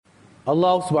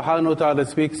Allah subhanahu wa ta'ala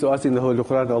speaks to us in the Holy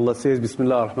Quran. Allah says,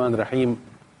 Bismillah ar-Rahman ar-Rahim,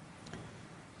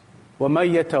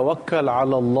 وَمَن يَتَوَكَّلْ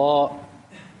عَلَى اللَّهِ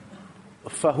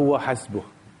فَهُوَ حَسْبُهُ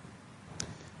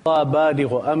اللَّهُ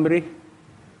بَالِغُ أَمْرِهِ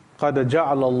قَدْ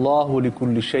جَعَلَ اللَّهُ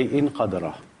لِكُلِّ شَيْءٍ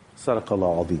قَدْرًا صدق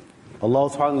Allah العظيم. Allah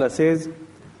subhanahu wa ta'ala says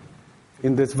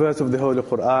in this verse of the Holy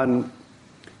Quran,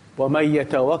 وَمَن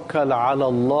يَتَوَكَّلْ عَلَى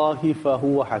اللَّهِ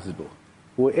فَهُوَ حَسْبُهُ.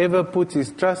 Whoever puts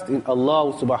his trust in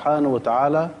Allah subhanahu wa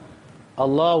ta'ala,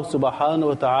 Allah subhanahu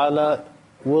wa ta'ala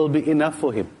will be enough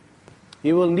for him.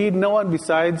 He will need no one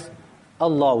besides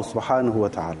Allah subhanahu wa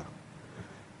ta'ala.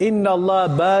 Inna Allah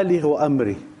balighu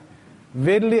amri.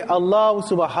 Verily Allah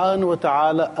subhanahu wa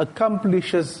ta'ala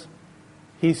accomplishes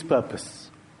His purpose.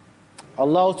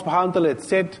 Allah subhanahu wa ta'ala had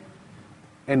set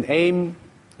an aim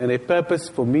and a purpose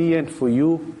for me and for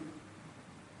you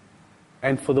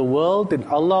and for the world, and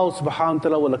Allah subhanahu wa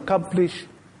ta'ala will accomplish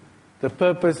the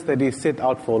purpose that He set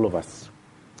out for all of us.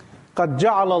 قَدْ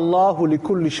جَعَلَ اللَّهُ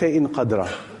لِكُلِّ شَيْءٍ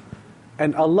قَدْرًا.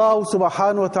 And Allah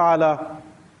subhanahu wa ta'ala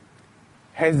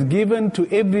has given to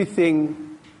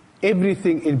everything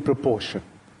in proportion.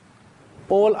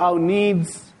 All our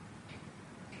needs,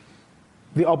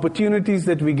 the opportunities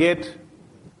that we get,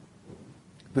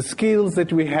 the skills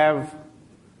that we have,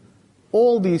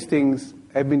 all these things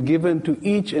have been given to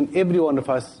each and every one of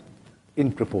us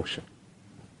in proportion.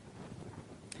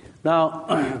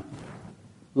 Now,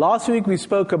 last week we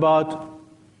spoke about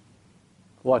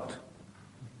what?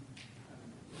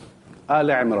 Al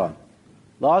Imran.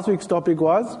 Last week's topic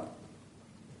was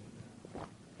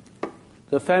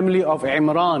the family of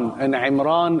Imran. And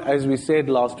Imran, as we said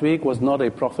last week, was not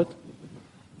a prophet.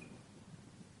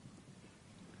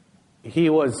 He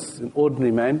was an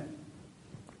ordinary man.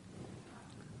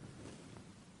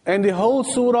 And the whole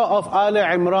surah of Al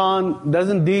Imran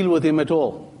doesn't deal with him at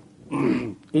all.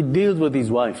 It deals with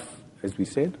his wife, as we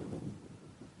said.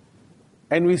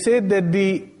 And we said that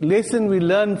the lesson we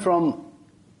learn from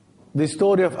the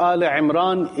story of Al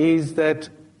Imran is that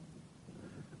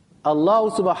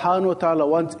Allah subhanahu wa ta'ala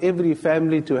wants every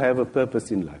family to have a purpose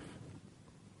in life.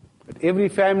 That every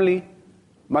family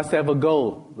must have a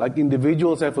goal. Like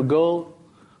individuals have a goal,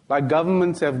 like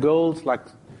governments have goals, like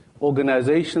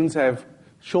organizations have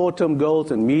short-term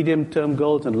goals and medium-term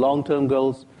goals and long-term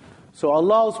goals. So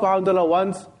Allah subhanahu wa ta'ala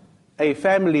wants a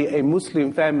family, a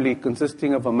Muslim family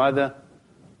consisting of a mother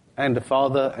and a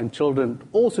father and children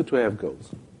also to have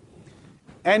goals.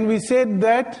 And we said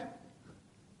that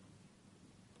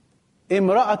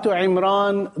Imra'atu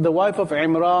Imran, the wife of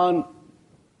Imran,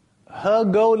 her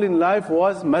goal in life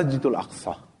was Masjidul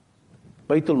Aqsa,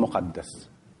 Baytul Muqaddas.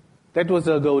 That was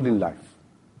her goal in life.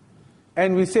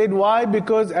 And we said why?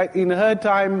 Because in her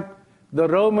time, the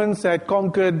Romans had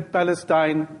conquered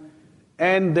Palestine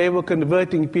and they were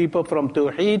converting people from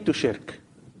Tawheed to Shirk.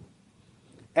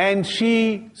 And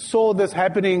she saw this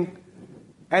happening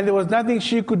and there was nothing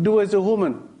she could do as a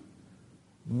woman.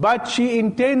 But she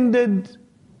intended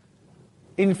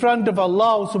in front of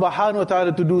Allah subhanahu wa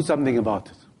ta'ala to do something about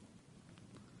it.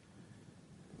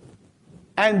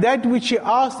 And that which she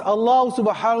asked Allah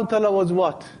subhanahu wa ta'ala was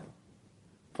what?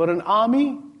 For an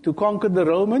army to conquer the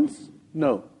Romans?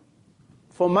 No.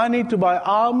 For money to buy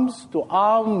arms, to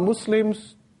arm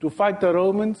Muslims, to fight the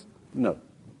Romans? No.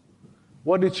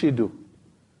 What did she do?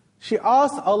 She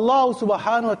asked Allah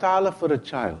subhanahu wa ta'ala for a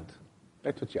child.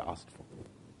 That's what she asked for.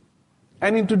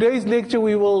 And in today's lecture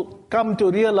we will come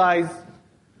to realize,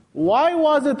 why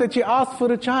was it that she asked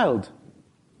for a child?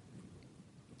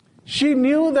 She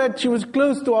knew that she was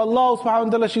close to Allah subhanahu wa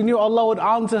ta'ala. She knew Allah would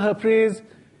answer her prayers.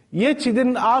 Yet she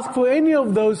didn't ask for any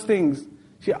of those things.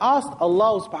 She asked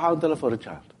Allah subhanahu wa ta'ala for a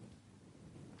child.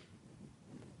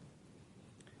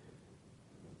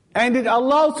 And did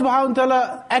Allah subhanahu wa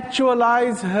ta'ala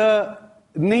actualize her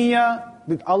niyyah?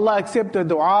 Did Allah accept her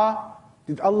dua?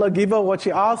 Did Allah give her what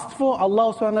she asked for?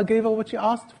 Allah subhanahu wa ta'ala gave her what she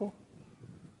asked for.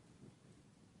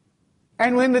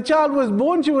 And when the child was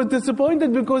born, she was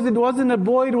disappointed because it wasn't a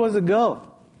boy, it was a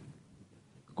girl.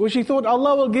 Because she thought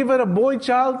Allah will give her a boy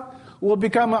child who will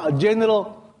become a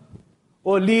general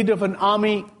or leader of an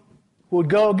army who would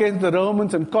go against the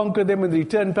Romans and conquer them and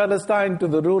return Palestine to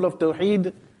the rule of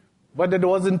Tawheed. But it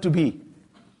wasn't to be.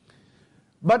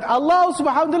 But Allah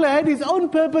subhanahu wa ta'ala had His own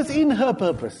purpose in her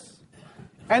purpose.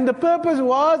 And the purpose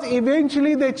was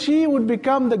eventually that she would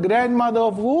become the grandmother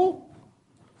of who?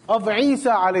 Of Isa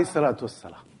alayhi salatu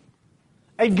wassalam.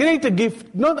 A greater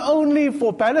gift, not only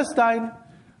for Palestine,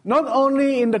 not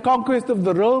only in the conquest of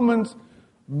the Romans,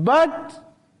 but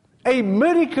a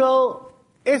miracle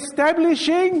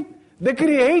establishing the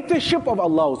creatorship of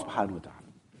Allah subhanahu wa ta'ala.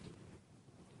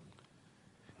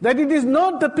 That it is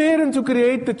not the parents who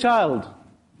create the child,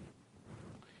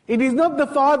 It is not the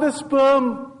father's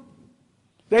sperm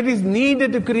that is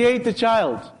needed to create a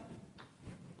child.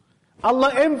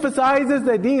 Allah emphasizes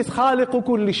that He is khaliqu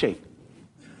kulli shay,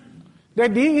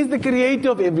 that He is the creator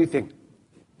of everything.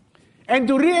 And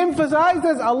to re-emphasize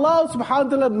this, Allah subhanahu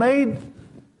wa ta'ala made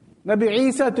Nabi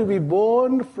Isa to be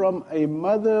born from a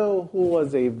mother who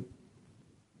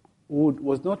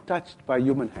was not touched by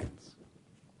human hands,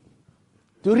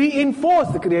 to reinforce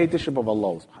the creatorship of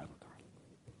Allah subhanahu wa ta'ala.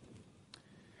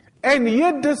 And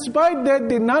yet, despite that,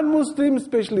 the non-Muslims,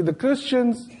 especially the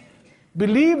Christians,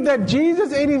 believe that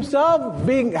Jesus in Himself,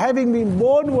 having been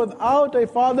born without a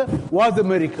father, was a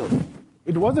miracle.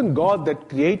 It wasn't God that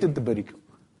created the miracle.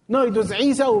 No, it was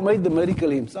Isa who made the miracle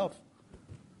Himself.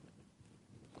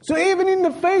 So even in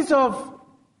the face of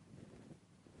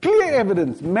clear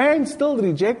evidence, man still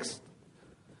rejects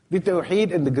the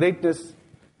Tawheed and the greatness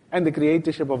and the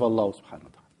creatorship of Allah subhanahu wa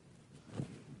ta'ala.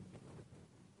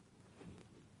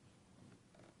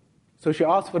 So she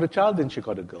asked for a child, and she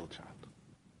got a girl child.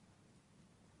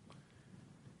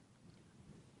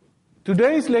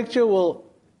 Today's lecture will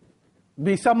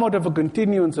be somewhat of a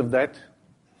continuance of that.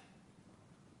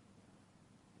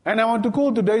 And I want to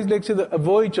call today's lecture a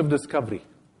voyage of discovery.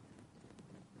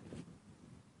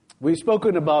 We've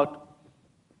spoken about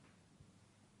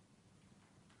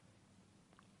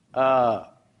the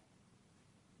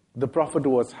Prophet who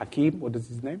was Hakim, what is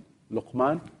his name?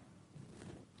 Luqman.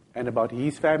 And about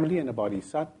his family and about his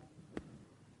son.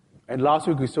 And last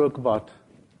week we spoke about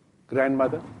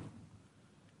grandmother.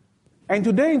 And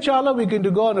today, inshallah, we're going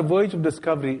to go on a voyage of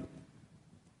discovery,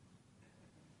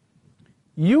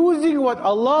 using what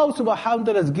Allah subhanahu wa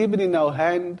ta'ala has given in our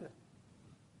hand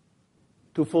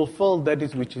to fulfill that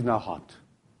which is in our heart.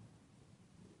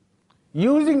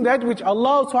 Using that which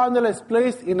Allah subhanahu wa ta'ala has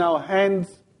placed in our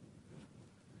hands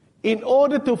in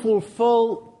order to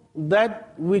fulfill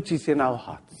that which is in our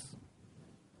hearts.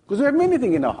 Because we have many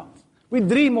things in our hearts. We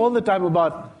dream all the time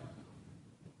about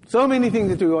so many things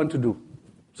that we want to do.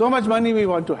 So much money we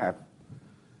want to have.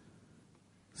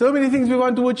 So many things we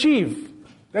want to achieve.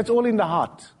 That's all in the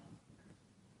heart.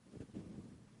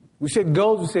 We said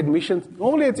goals, we said missions.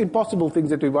 Only it's impossible things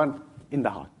that we want in the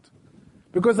heart.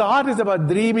 Because the heart is about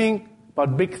dreaming,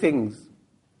 about big things.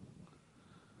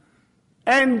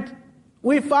 And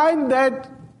we find that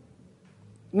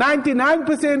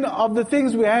 99% of the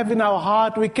things we have in our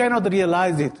heart, we cannot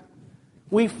realize it.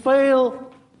 We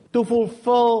fail to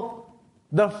fulfill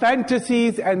the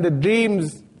fantasies and the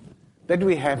dreams that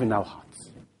we have in our hearts.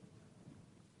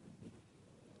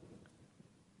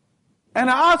 And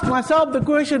I ask myself the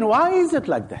question, why is it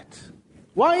like that?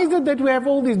 Why is it that we have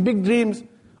all these big dreams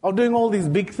of doing all these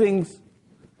big things?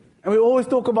 And we always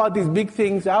talk about these big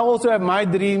things. I also have my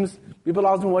dreams. People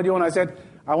ask me, what do you want? I said,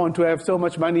 I want to have so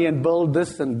much money and build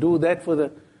this and do that for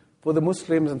the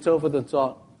Muslims and so forth and so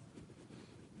on.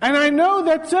 And I know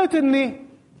that certainly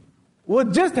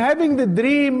with just having the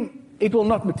dream, it will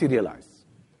not materialize.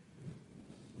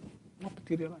 Not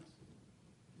materialize.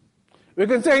 We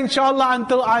can say, inshallah,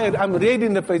 until I'm red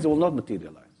in the face, it will not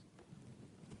materialize.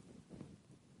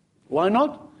 Why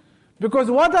not? Because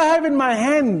what I have in my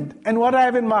hand and what I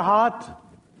have in my heart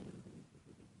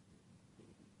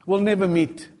will never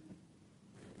meet.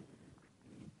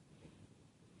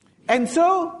 And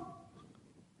so,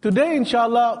 today,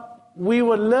 inshallah, we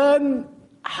will learn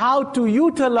how to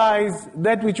utilize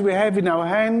that which we have in our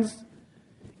hands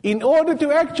in order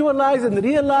to actualize and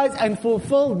realize and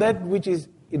fulfill that which is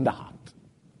in the heart.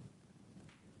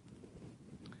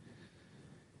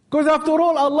 Because after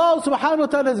all, Allah subhanahu wa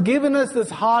ta'ala has given us this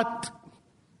heart,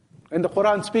 and the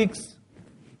Quran speaks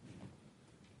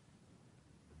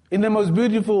in the most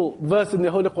beautiful verse in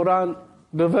the Holy Quran,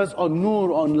 the verse on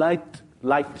nur, on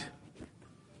light.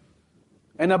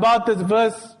 And about this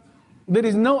verse, there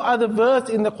is no other verse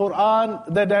in the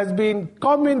Quran that has been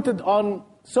commented on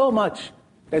so much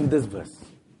than this verse.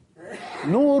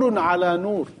 Nurun ala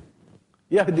nur,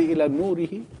 yahdi ila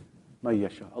nurihi man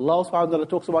yasha. Allah subhanahu wa ta'ala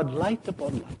talks about light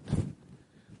upon light.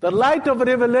 The light of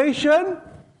revelation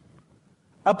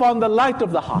upon the light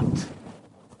of the heart.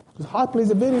 The heart plays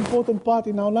a very important part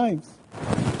in our lives.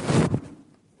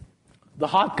 The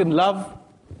heart can love.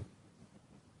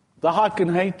 The heart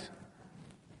can hate.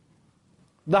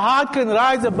 The heart can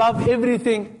rise above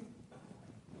everything.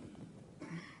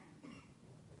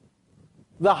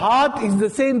 The heart is the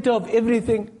center of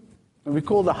everything. And we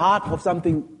call the heart of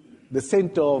something the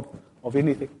center of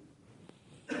anything.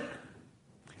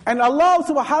 And Allah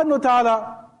subhanahu wa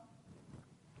ta'ala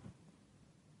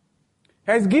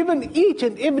has given each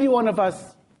and every one of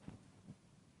us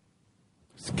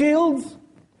skills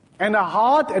and a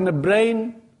heart and a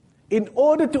brain in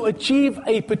order to achieve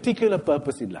a particular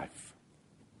purpose in life.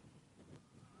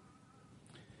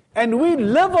 And we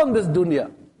live on this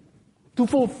dunya to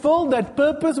fulfill that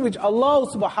purpose which Allah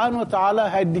subhanahu wa ta'ala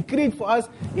had decreed for us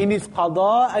in His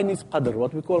qada and His qadr,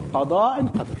 what we call qada and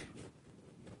qadr.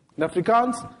 In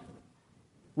Afrikaans,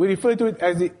 we refer to it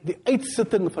as the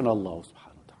uitsitting van Allah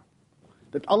subhanahu wa ta'ala.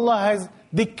 That Allah has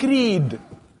decreed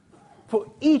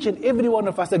for each and every one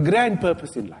of us a grand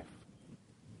purpose in life.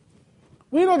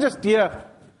 We're not just here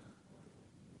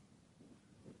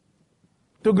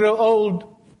to grow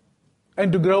old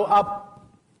and to grow up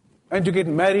and to get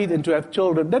married and to have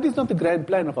children. That is not the grand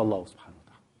plan of Allah subhanahu wa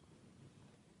ta'ala.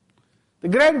 The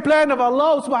grand plan of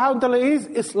Allah subhanahu wa ta'ala is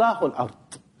Islahul Ard.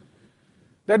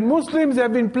 That Muslims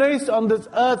have been placed on this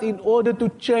earth in order to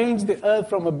change the earth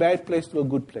from a bad place to a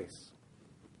good place.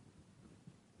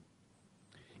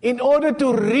 In order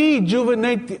to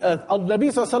rejuvenate the earth.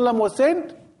 Al-Nabi sallallahu alaihi wasallam was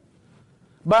sent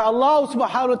by Allah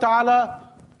subhanahu wa ta'ala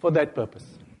for that purpose.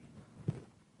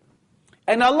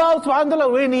 And Allah subhanahu wa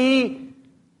ta'ala,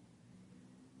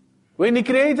 when He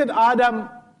created Adam,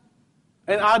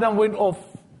 and Adam went off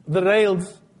the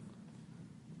rails,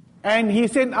 and He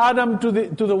sent Adam to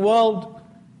the world,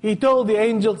 He told the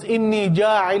angels, Inni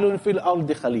ja'ilun fil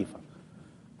ardi khalifa.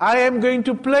 I am going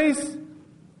to place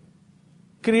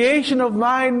creation of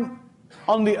mine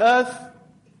on the earth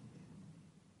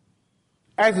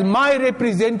as my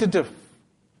representative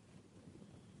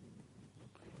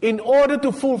in order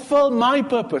to fulfill my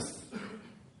purpose.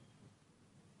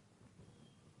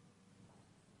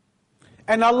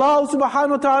 And Allah subhanahu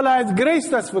wa ta'ala has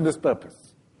graced us for this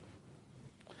purpose.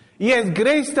 He has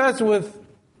graced us with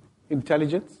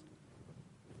intelligence,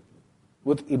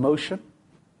 with emotion,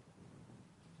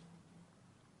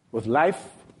 with life,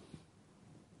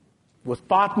 with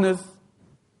partners,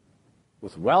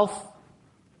 with wealth,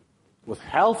 with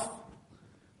health.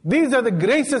 These are the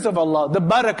graces of Allah, the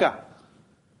barakah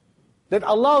that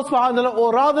Allah subhanahu wa ta'ala,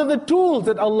 or rather the tools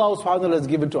that Allah subhanahu wa ta'ala has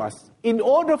given to us, in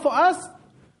order for us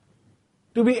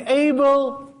to be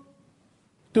able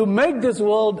to make this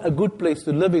world a good place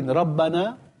to live in.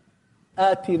 Rabbana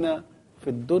atina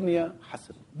fid dunya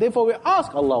hasana. Therefore we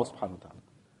ask Allah subhanahu wa ta'ala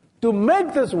to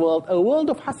make this world a world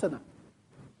of hasana,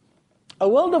 a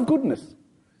world of goodness.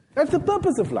 That's the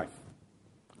purpose of life.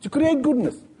 To create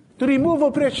goodness, to remove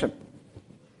oppression.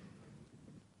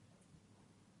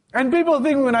 And people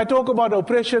think when I talk about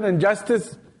oppression and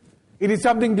justice, it is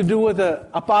something to do with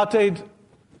apartheid,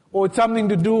 or it's something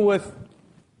to do with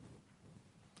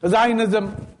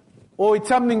Zionism, or it's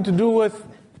something to do with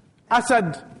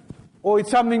Assad, or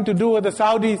it's something to do with the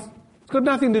Saudis. It's got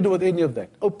nothing to do with any of that.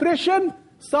 Oppression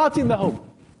starts in the home.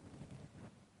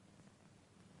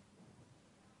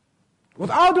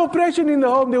 Without oppression in the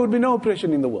home, there would be no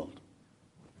oppression in the world.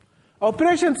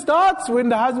 Oppression starts when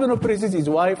the husband oppresses his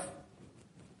wife,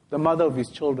 the mother of his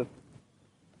children.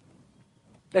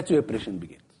 That's where oppression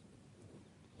begins.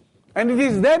 And it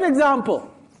is that example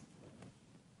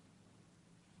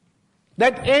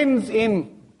that ends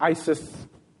in ISIS,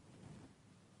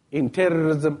 in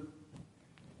terrorism,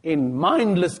 in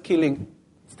mindless killing.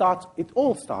 It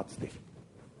all starts there.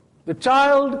 The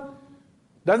child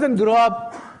doesn't grow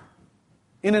up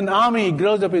in an army, he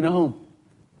grows up in a home.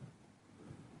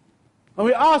 And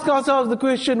we ask ourselves the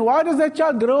question, why does that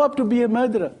child grow up to be a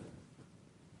murderer?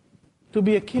 To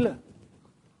be a killer?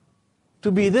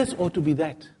 To be this or to be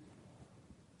that?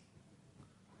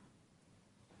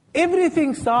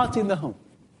 Everything starts in the home.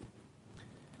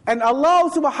 And Allah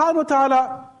subhanahu wa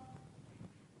ta'ala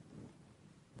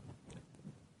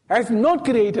has not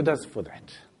created us for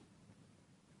that.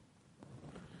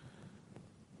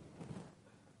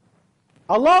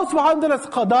 Allah subhanahu wa ta'ala's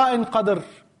qada and qadr,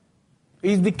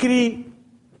 His decree,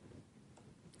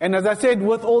 and as I said,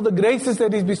 with all the graces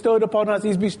that He's bestowed upon us,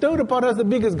 He's bestowed upon us the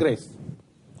biggest grace.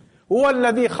 هُوَ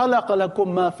الَّذِي خَلَقَ لَكُم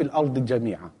مَا فِي الْأَرْضِ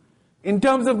جَمِيعًا. In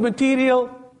terms of material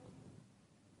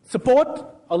support,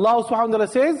 Allah subhanahu wa ta'ala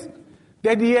says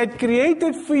that He had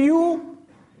created for you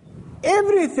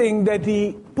everything that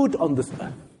He put on this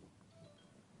earth.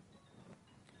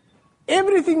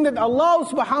 Everything that Allah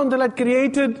subhanahu wa ta'ala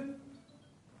created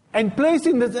and placed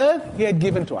in this earth, He had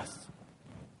given to us.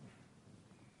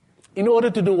 In order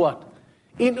to do what?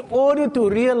 In order to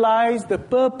realize the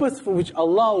purpose for which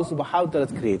Allah subhanahu wa ta'ala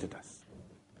has created us.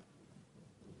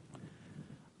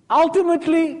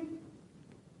 Ultimately,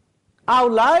 our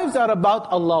lives are about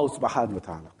Allah subhanahu wa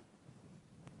ta'ala.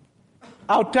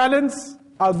 Our talents,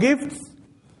 our gifts,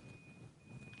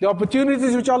 the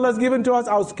opportunities which Allah has given to us,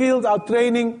 our skills, our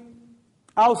training,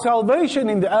 our salvation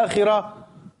in the akhirah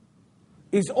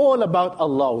is all about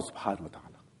Allah subhanahu wa ta'ala.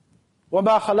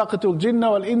 وَمَا خَلَقْتُ الْجِنَّ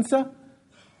وَالْإِنسَ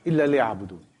إِلَّا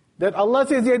لِيَعْبُدُونَ. That Allah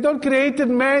says He had not created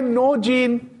man nor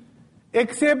jinn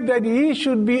except that he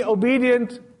should be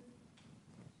obedient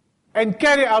and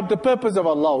carry out the purpose of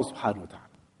Allah subhanahu wa ta'ala.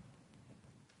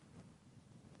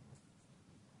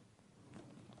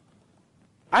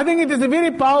 I think it is a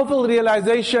very powerful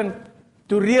realization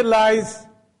to realize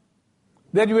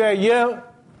that we are here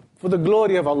for the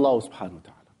glory of Allah subhanahu wa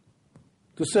ta'ala,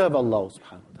 to serve Allah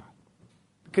subhanahu wa ta'ala,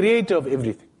 the creator of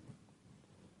everything.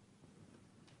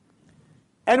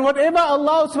 And whatever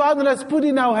Allah subhanahu wa ta'ala has put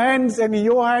in our hands and in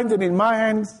your hands and in my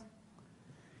hands,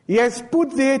 He has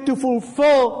put there to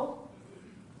fulfill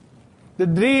the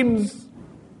dreams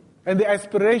and the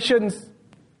aspirations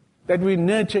that we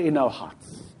nurture in our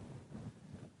hearts.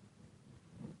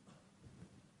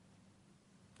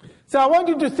 So I want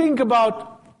you to think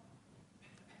about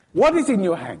what is in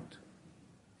your hand.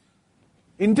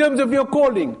 In terms of your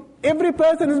calling, every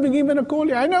person has been given a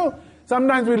calling. I know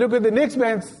sometimes we look at the next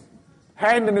man's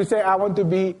hand and we say, I want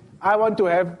to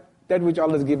have that which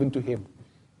Allah has given to him.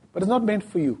 But it's not meant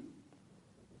for you.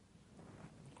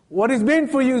 What is meant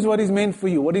for you is what is meant for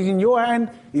you. What is in your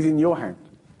hand is in your hand.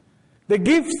 The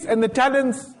gifts and the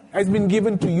talents has been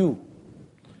given to you.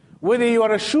 Whether you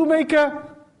are a shoemaker,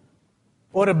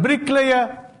 or a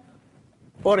bricklayer,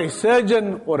 or a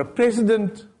surgeon, or a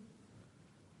president,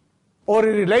 or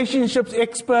a relationships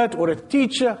expert, or a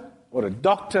teacher, or a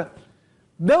doctor.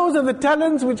 Those are the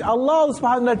talents which Allah subhanahu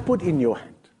wa ta'ala put in your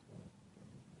hand.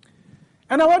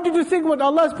 And I want you to think what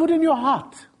Allah has put in your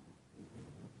heart.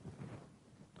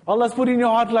 Allah has put in your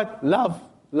heart like love.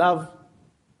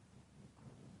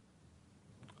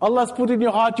 Allah has put in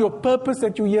your heart your purpose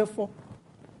that you're here for.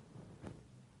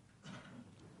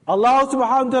 Allah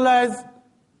subhanahu wa ta'ala has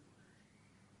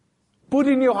put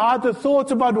in your heart the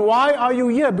thoughts about why are you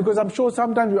here? Because I'm sure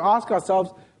sometimes we ask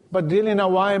ourselves, but really now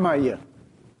why am I here?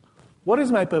 What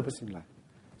is my purpose in life?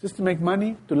 Just to make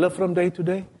money, to live from day to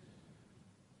day?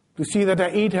 To see that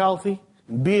I eat healthy,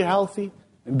 and be healthy,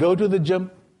 and go to the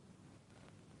gym?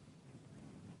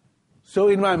 So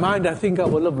in my mind, I think I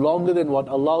will live longer than what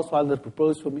Allah subhanahu wa ta'ala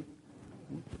proposed for me.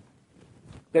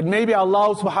 That maybe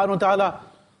Allah subhanahu wa ta'ala,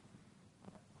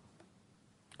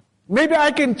 maybe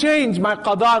I can change my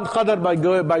qada and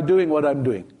qadar by doing what I'm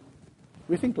doing.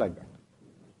 We think like that.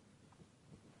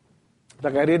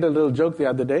 Like I read a little joke the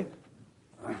other day.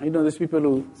 You know, there's people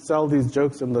who sell these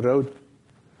jokes on the road.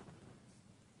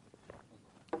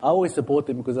 I always support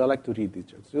them because I like to read these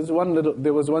jokes.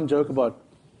 There was one joke about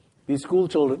these school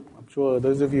children. I'm sure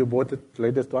those of you who bought it, the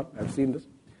latest one, have seen this.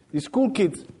 These school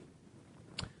kids,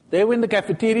 they were in the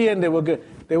cafeteria and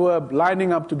they were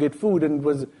lining up to get food, and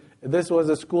this was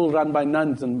a school run by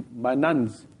nuns.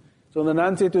 So the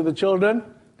nun said to the children,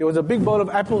 there was a big bowl of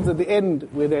apples at the end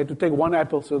where they had to take one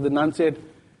apple. So the nun said,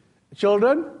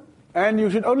 children, and you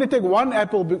should only take one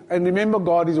apple, and remember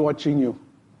God is watching you.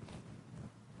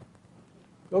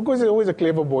 Of course, there's always a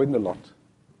clever boy in the lot.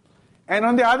 And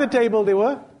on the other table there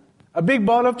were a big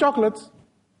bowl of chocolates.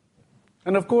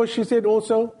 And of course she said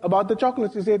also about the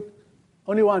chocolates, she said,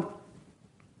 only one.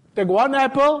 Take one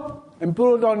apple and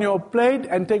put it on your plate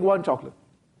and take one chocolate.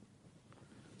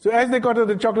 So as they got to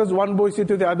the chocolates, one boy said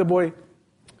to the other boy,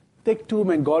 take two,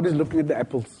 man, God is looking at the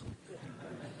apples.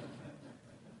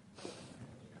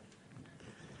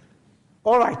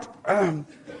 All right.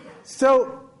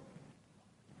 So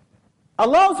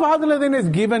Allah subhanahu wa ta'ala then has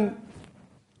given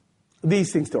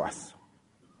these things to us.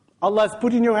 Allah has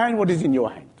put in your hand what is in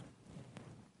your hand.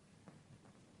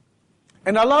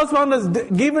 And Allah subhanahu wa ta'ala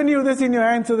has given you this in your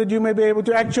hand so that you may be able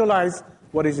to actualize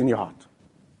what is in your heart.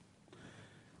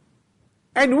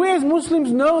 And we as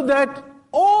Muslims know that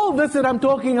all this that I'm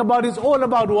talking about is all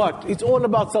about what? It's all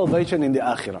about salvation in the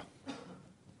akhirah.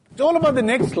 It's all about the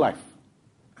next life.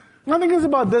 Nothing is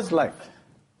about this life.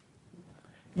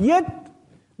 Yet,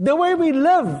 the way we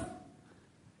live,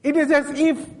 it is as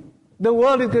if the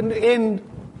world is going to end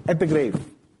at the grave.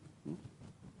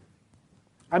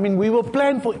 I mean, we will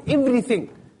plan for everything.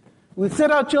 We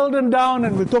set our children down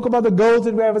and we talk about the goals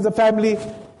that we have as a family,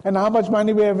 and how much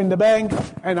money we have in the bank,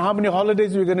 and how many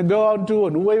holidays we're going to go on to,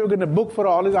 and where we're going to book for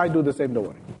a holiday. I do the same, don't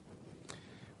worry.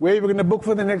 Where we're going to book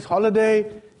for the next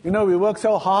holiday. You know, we work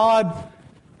so hard.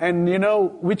 And you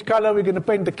know, which color we're going to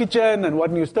paint the kitchen, and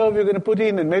what new stove we're going to put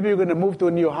in, and maybe we're going to move to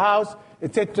a new house,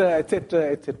 etc.,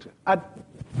 etc., etc. Ad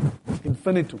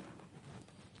infinitum.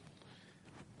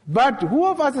 But who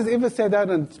of us has ever sat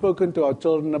down and spoken to our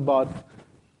children about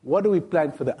what do we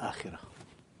plan for the akhirah?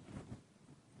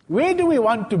 Where do we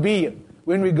want to be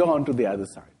when we go on to the other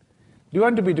side? Do you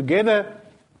want to be together?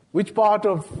 Which part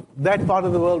of that part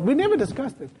of the world? We never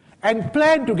discussed it. And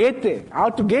plan to get there. How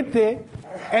to get there,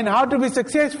 and how to be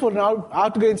successful, and how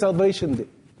to gain salvation there.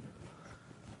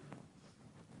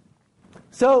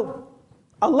 So,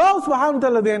 Allah subhanahu wa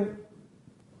ta'ala then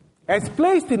has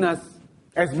placed in us,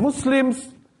 as Muslims,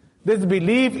 this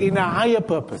belief in a higher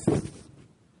purpose.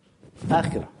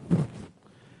 Akhirah.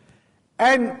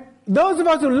 And those of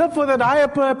us who live for that higher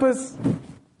purpose,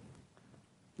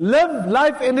 live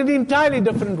life in an entirely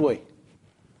different way.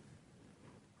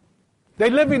 They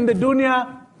live in the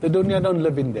dunya don't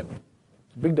live in them.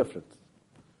 Big difference.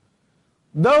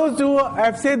 Those who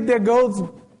have set their goals,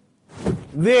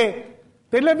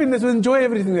 they live in this, enjoy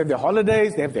everything. They have their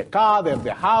holidays, they have their car, they have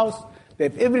their house, they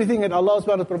have everything that Allah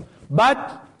subhanahu wa ta'ala.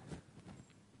 But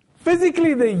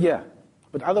physically they're here,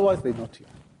 but otherwise they're not here.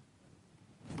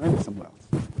 Maybe somewhere else.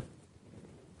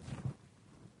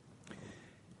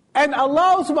 And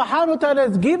Allah subhanahu wa ta'ala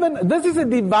has given, this is a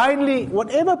divinely,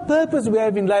 whatever purpose we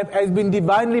have in life has been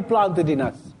divinely planted in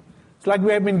us. It's like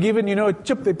we have been given, a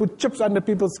chip. They put chips under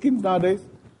people's skins nowadays.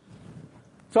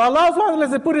 So Allah subhanahu wa ta'ala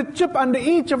has put a chip under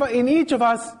in each of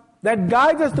us that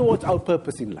guides us towards our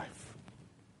purpose in life.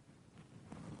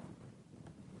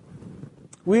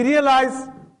 We realize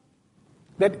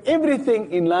that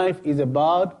everything in life is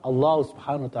about Allah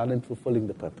subhanahu wa ta'ala and fulfilling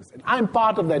the purpose. And I'm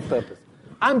part of that purpose.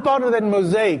 I'm part of that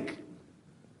mosaic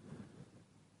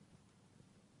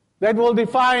that will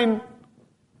define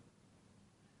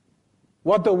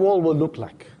what the world will look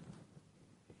like.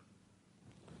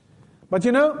 But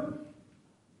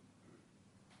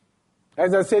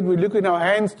as I said, we look in our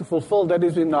hands to fulfill that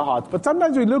is in our hearts. But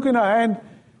sometimes we look in our hand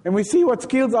and we see what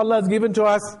skills Allah has given to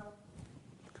us,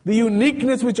 the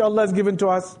uniqueness which Allah has given to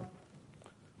us,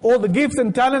 all the gifts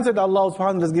and talents that Allah subhanahu wa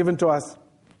ta'ala has given to us.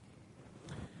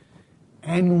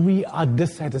 And we are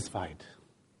dissatisfied.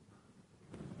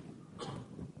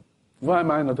 Why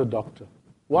am I not a doctor?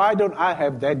 Why don't I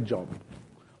have that job?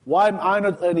 Why am I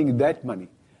not earning that money?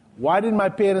 Why did my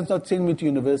parents not send me to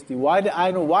university? Why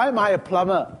am I a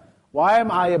plumber? Why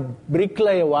am I a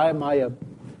bricklayer? Why am I a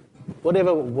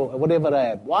whatever I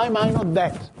am? Why am I not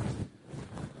that?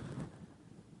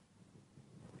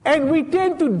 And we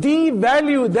tend to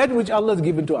devalue that which Allah has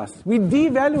given to us. We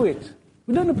devalue it.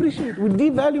 We don't appreciate it. We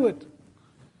devalue it.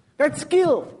 That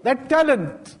skill, that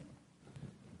talent,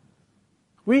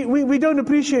 we don't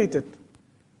appreciate it.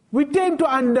 We tend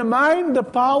to undermine the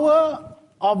power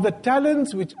of the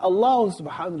talents which Allah subhanahu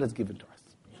wa ta'ala has given to us.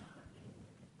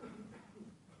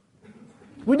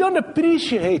 We don't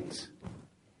appreciate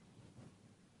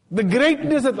the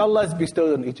greatness that Allah has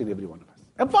bestowed on each and every one of us.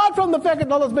 Apart from the fact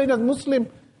that Allah has made us Muslim,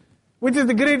 which is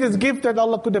the greatest gift that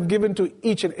Allah could have given to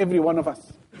each and every one of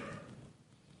us.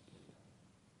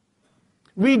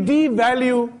 We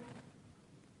devalue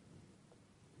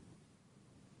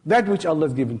that which Allah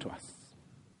has given to us.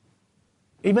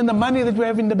 Even the money that we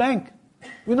have in the bank,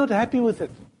 we're not happy with it.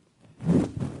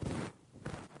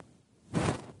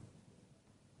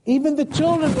 Even the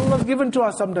children Allah has given to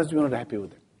us, sometimes we're not happy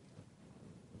with it.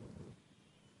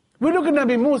 We look at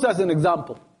Nabi Musa as an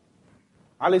example.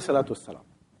 Alayhi salatu wassalam.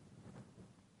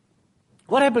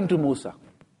 What happened to Musa?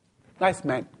 Nice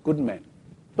man, good man.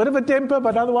 Bit of a temper,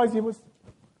 but otherwise he was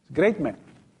a great man.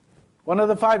 One of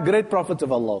the 5 great prophets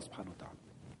of Allah subhanahu wa ta'ala.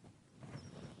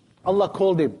 Allah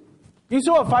called him. He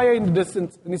saw a fire in the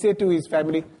distance, and he said to his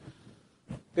family,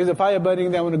 there's a fire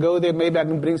burning there, I want to go there, maybe I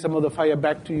can bring some of the fire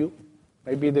back to you.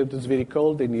 Maybe it was very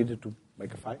cold, they needed to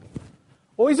make a fire.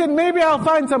 Or he said, maybe I'll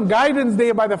find some guidance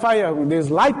there by the fire. There's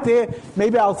light there,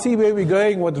 maybe I'll see where we're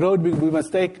going, what road we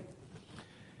must take.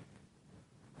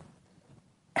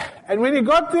 And when he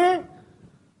got there,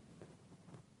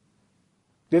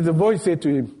 there's a voice said to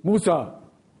him, Musa.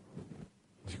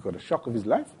 He got a shock of his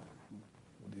life.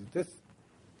 What is this?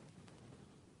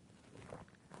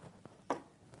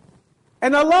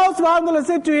 And Allah subhanahu wa ta'ala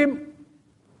said to him,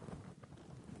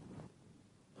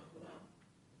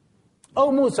 Oh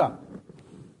Musa,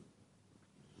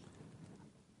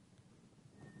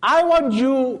 I want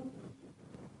you,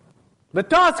 the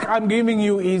task I'm giving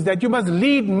you is that you must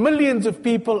lead millions of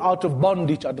people out of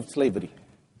bondage, out of slavery.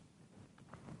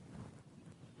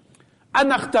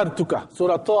 Ana akhtartuka.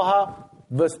 Surah Taha,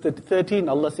 verse 13,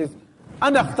 Allah says,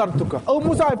 Ana akhtartuka. Oh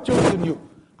Musa, I've chosen you.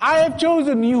 I have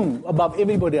chosen you above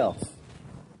everybody else.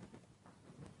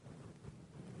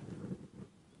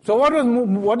 So what was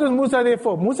Musa there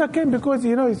for? Musa came because,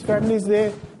 his family is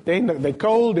there. They're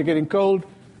cold, they're getting cold.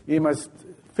 He must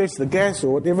fetch the gas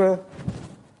or whatever.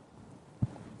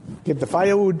 Get the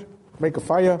firewood, make a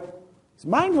fire. His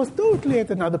mind was totally at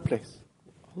another place.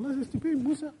 Allah says to him,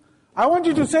 Musa, I want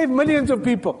you to save millions of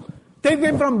people. Take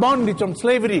them from bondage, from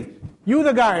slavery. You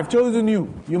the guy, I've chosen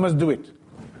you. You must do it.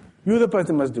 You the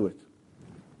person must do it.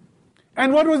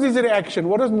 And what was his reaction?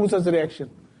 What was Musa's reaction?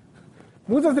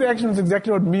 Musa's reaction was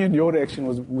exactly what me and your reaction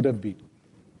would have been.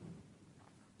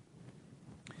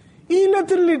 He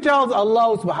literally tells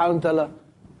Allah subhanahu wa ta'ala,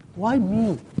 why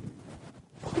me?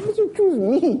 Why did you choose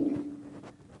me?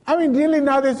 I mean, really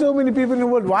now there's so many people in the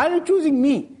world. Why are you choosing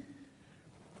me?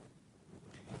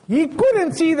 He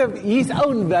couldn't see his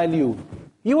own value.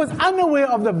 He was unaware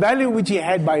of the value which he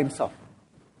had by himself.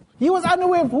 He was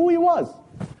unaware of who he was,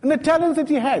 and the talents that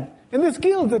he had, and the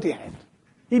skills that he had.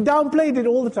 He downplayed it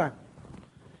all the time.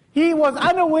 He was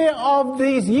unaware of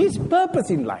his purpose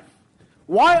in life.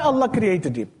 Why Allah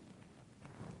created him.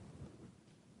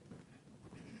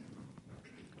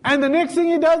 And the next thing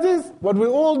he does is, what we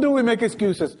all do, we make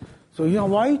excuses. So,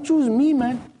 why you choose me,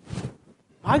 man?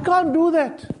 I can't do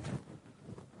that.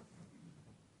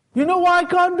 You know why I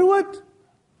can't do it?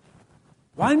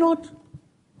 Why not?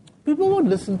 People won't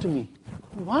listen to me.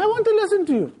 Why I want to listen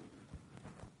to you?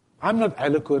 I'm not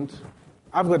eloquent.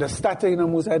 I've got a stutter,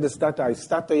 Musa had a stutter. I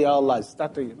stutter, Ya Allah, I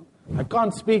stutter, I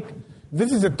can't speak.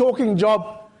 This is a talking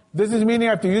job. This is meaning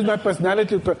I have to use my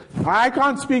personality. I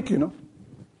can't speak,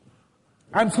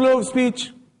 I'm slow of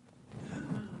speech.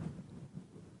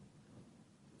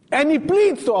 And he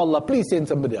pleads to Allah, please send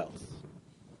somebody else.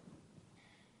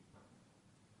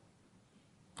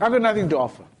 I've got nothing to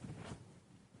offer.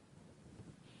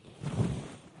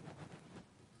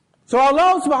 So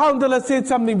Allah subhanahu wa ta'ala said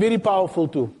something very powerful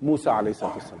to Musa alayhi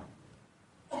salatu wasalam.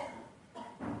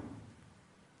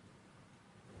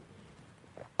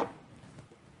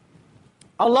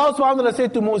 Allah subhanahu wa ta'ala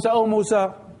said to Musa, "O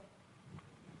Musa,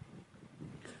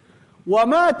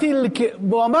 وَمَا تِلْكَ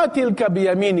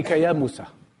بِيَمِينِكَ يَا Musa."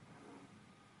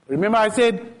 Remember I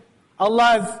said,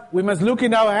 we must look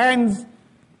in our hands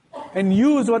and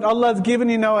use what Allah has given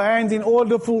in our hands in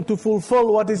order to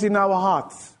fulfill what is in our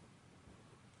hearts.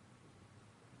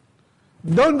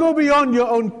 Don't go beyond your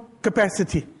own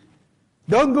capacity.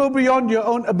 Don't go beyond your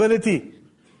own ability.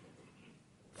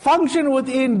 Function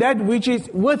within that which is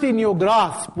within your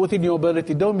grasp, within your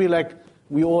ability. Don't be like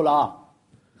we all are.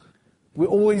 We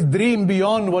always dream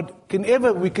beyond what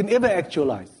we can ever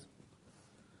actualize.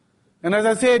 And as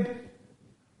I said,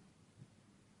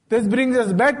 this brings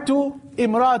us back to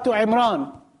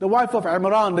Imran, the wife of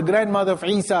Imran, the grandmother of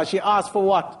Isa. She asked for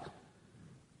what?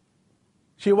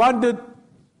 She wanted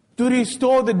to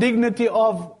restore the dignity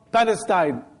of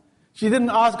Palestine. She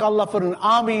didn't ask Allah for an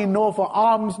army, nor for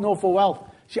arms, nor for wealth.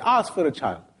 She asked for a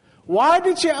child. Why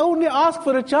did she only ask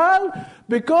for a child?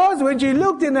 Because when she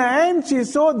looked in her hand, she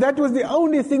saw that was the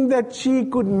only thing that she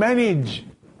could manage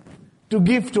to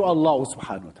give to Allah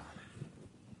subhanahu wa ta'ala.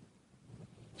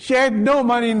 She had no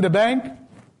money in the bank.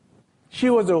 She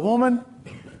was a woman.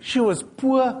 She was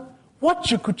poor. What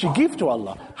could she give to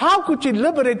Allah? How could she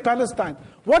liberate Palestine?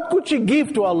 What could she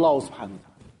give to Allah subhanahu wa ta'ala?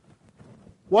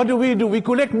 What do? We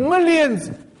collect millions.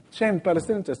 Shame,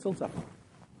 Palestinians are still suffering.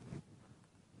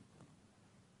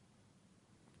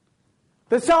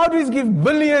 The Saudis give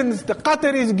billions. The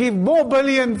Qataris give more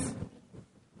billions.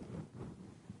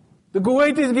 The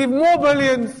Kuwaitis give more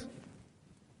billions.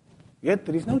 Yet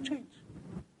there is no change.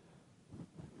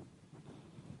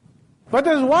 But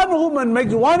as one woman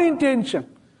makes one intention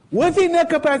within her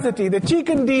capacity that she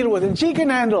can deal with and she can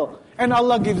handle, and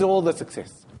Allah gives all the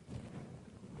success.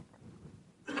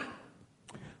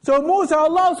 So Musa,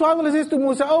 Allah subhanahu wa ta'ala says to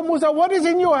Musa, "Oh Musa, what is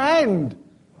in your hand?"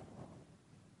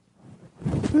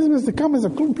 This must come as a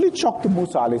complete shock to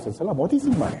Musa alayhi salam. What is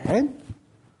in my hand?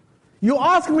 You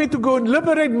ask me to go and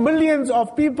liberate millions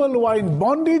of people who are in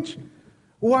bondage,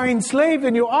 who are enslaved,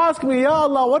 and you ask me, Ya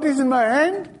Allah, what is in my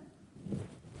hand?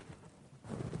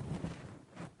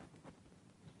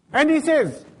 And he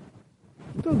says,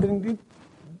 of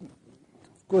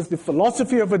course the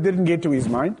philosophy of it didn't get to his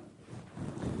mind.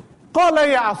 قَالَ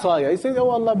يَا عَصَايَ. He says,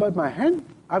 "Oh Allah, but my hand,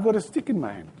 I've got a stick in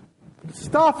my hand, a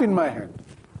staff in my hand,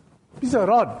 piece of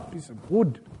rod, piece of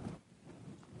wood.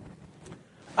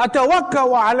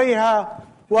 أَتَوَكَّوَ عَلَيْهَا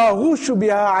وَأَغُوشُ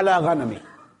بِهَا عَلَى غَنَمِي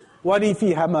وَلِي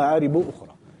فِيهَا مَآرِبُ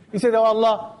أُخْرَى." He said, "Oh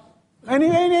Allah," and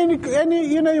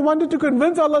he wanted to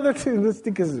convince Allah that this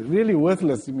stick is really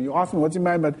worthless. You ask me what's in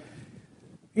my hand, but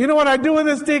you know what I do with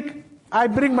the stick? I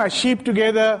bring my sheep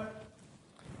together,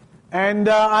 and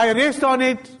I rest on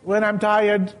it when I'm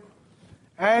tired.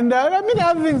 And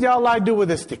other things, Ya Allah, I do with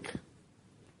the stick.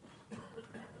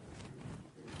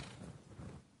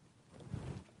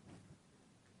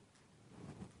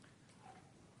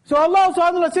 So Allah subhanahu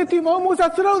wa ta'ala said to him, "Oh Musa,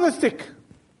 throw the stick."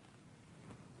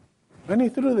 And he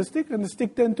threw the stick, and the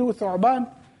stick turned to a thu'ban,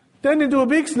 turned into a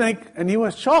big snake, and he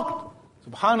was shocked.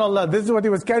 Subhanallah, this is what he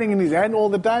was carrying in his hand all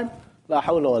the time. La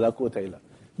hawla wa la quwwata illa.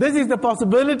 This is the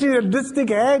possibility that this stick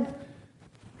had.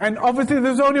 And obviously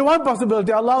there's only one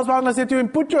possibility. Allah subhanahu wa ta'ala said to him,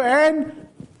 "Put your hand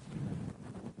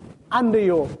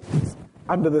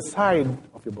under the side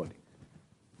of your body."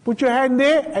 Put your hand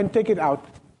there and take it out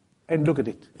and look at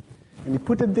it. And he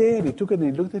put it there and he took it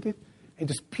and he looked at it. And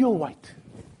it's pure white.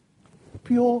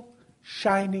 Pure,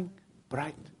 shining,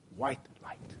 bright, white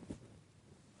light.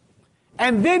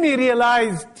 And then he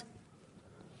realized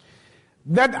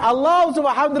that Allah subhanahu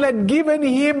wa ta'ala had given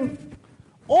him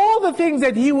all the things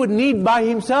that he would need by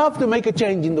himself to make a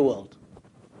change in the world.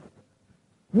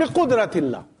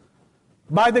 Biqudratillah.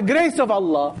 By the grace of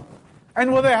Allah,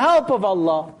 and with the help of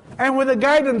Allah, and with the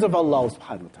guidance of Allah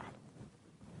subhanahu wa ta'ala.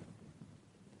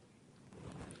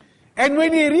 And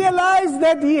when he realized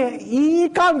that he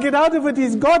can't get out of it,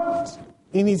 he's got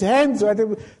in his hands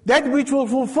that which will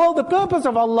fulfill the purpose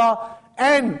of Allah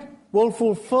and will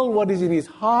fulfill what is in his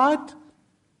heart.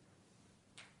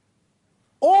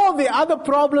 All the other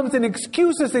problems and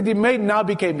excuses that he made now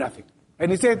became nothing.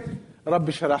 And he said, رَبِّ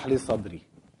شَرَحْ لِي صَدْرِي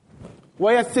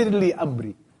وَيَسِّرْ لِي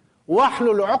أَمْرِي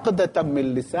وَاحْلُلْ عُقْدَةً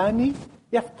مِّن لِسَانِي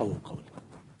يَفْقَهُ قَوْلِي.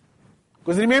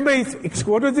 Because remember,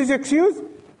 what was his excuse?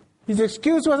 His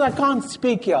excuse was, I can't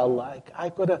speak, Ya Allah.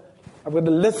 I've got a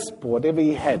lisp, whatever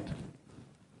he had.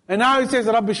 And now he says,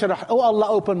 Rabbi Sharah, oh Allah,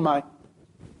 open my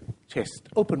chest,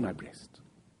 open my breast.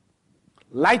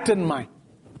 Lighten my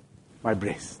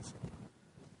breast.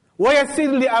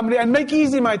 وَيَسِّرْ لِي أَمْرِي, and make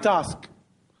easy my task.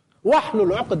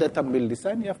 وَاحْلُلْ عُقْدَةً مِّن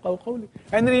لِسَانِي يَفْقَهُ قَوْلِي.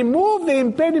 And remove the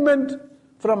impediment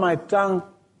from my tongue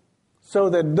so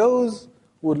that those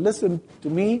who would listen to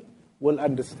me will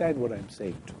understand what I'm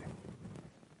saying to them.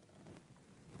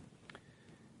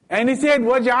 And he said,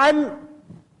 وَاجْعَلْ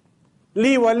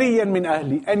لِي وَلِيًّا مِنْ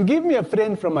أَهْلِي, and give me a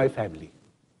friend from my family.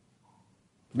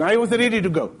 Now he was ready to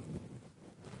go.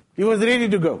 He was ready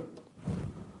to go.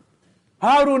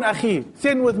 Harun akhi,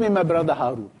 send with me my brother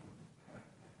Harun.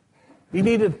 He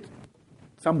needed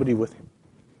somebody with him.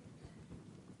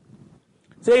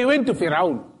 So he went to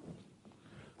Fir'aun.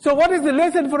 So what is the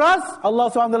lesson for us? Allah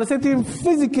subhanahu wa ta'ala said to him,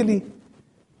 physically,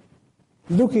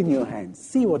 look in your hands,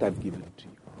 see what I've given to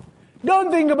you.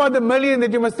 Don't think about the million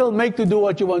that you must still make to do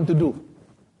what you want to do.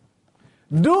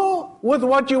 Do with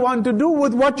what you want to do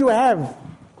with what you have.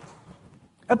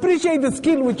 Appreciate the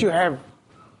skill which you have.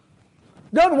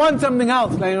 Don't want something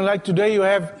else. Like today you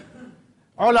have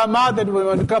ulama that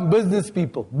want to become business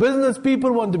people. Business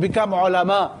people want to become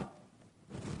ulama.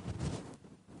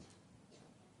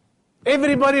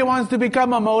 Everybody wants to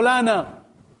become a Maulana.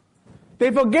 They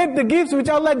forget the gifts which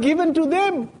Allah had given to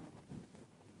them.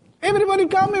 Everybody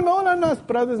come be Maulanas,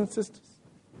 brothers and sisters.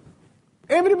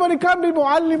 Everybody come be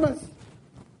Muallimas.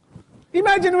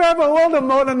 Imagine we have a world of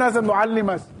Maulanas and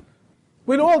Muallimas.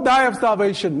 We'll all die of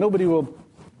starvation. Nobody will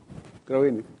grow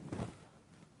in it.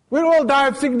 We'll all die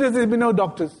of sickness. There'll be no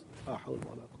doctors.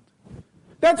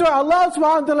 That's why Allah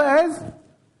subhanahu wa ta'ala has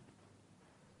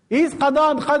His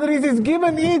qada and qadr is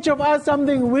given each of us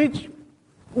something which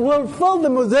will fill the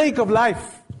mosaic of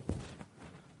life.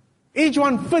 Each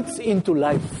one fits into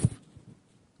life.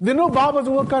 There are no barbers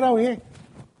who work around here.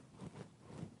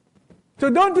 So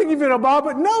don't think if you're a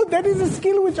barber, no, that is a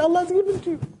skill which Allah has given to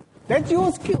you. That's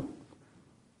your skill.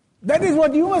 That is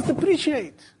what you must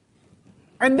appreciate.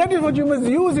 And that is what you must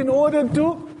use in order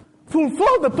to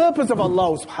fulfill the purpose of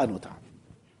Allah subhanahu wa ta'ala.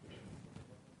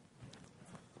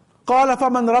 قَالَ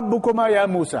فَمَنْ رَبُّكُمَا يَا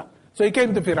Musa. So he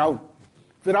came to Fir'aun.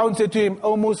 Fir'aun said to him,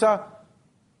 "O Musa,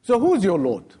 so who's your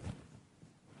Lord?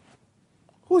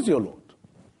 Who's your Lord?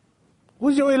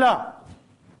 Who's your Ilah?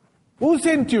 Who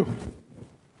sent you?"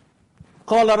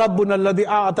 قَالَ رَبُّنَا الَّذِي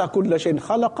أَعْطَى كُلَّ شَيْءٍ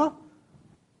خَلَقَ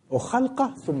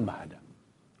وَخَلْقَ ثُمَّ هَدَى.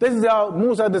 This is how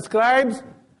Musa describes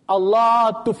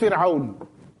Allah to Fir'aun.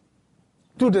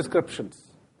 Two descriptions.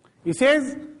 He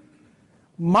says,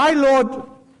 my Lord,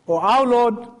 or our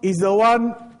Lord, is the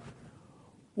one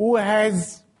who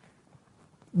has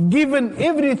given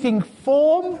everything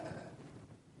form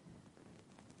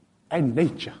and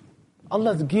nature.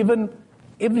 Allah has given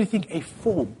everything a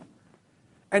form.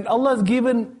 And Allah has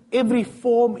given every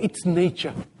form its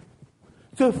nature.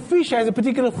 So a fish has a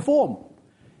particular form.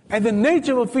 And the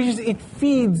nature of a fish is it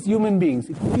feeds human beings.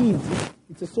 It feeds.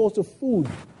 It's a source of food.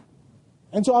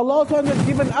 And so Allah has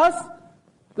given us,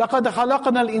 لَقَدْ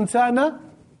خَلَقْنَا الْإِنسَانَ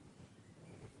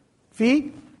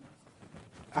فِي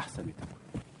أَحْسَنِ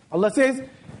تَقْوِيمٍ. Allah says,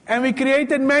 and we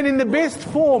created man in the best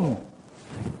form.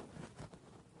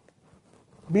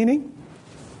 Meaning,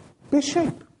 best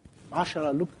shape.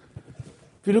 MashaAllah, look.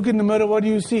 If you look in the mirror, what do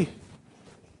you see?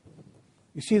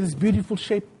 You see this beautiful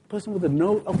shape, person with a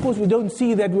nose. Of course, we don't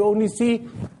see that. We only see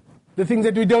the things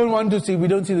that we don't want to see. We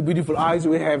don't see the beautiful eyes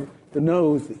we have, the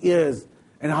nose, the ears,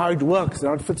 and how it works, and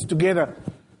how it fits together,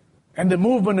 and the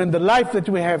movement and the life that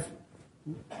we have.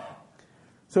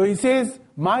 So he says,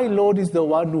 my Lord is the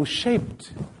one who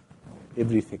shaped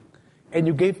everything. and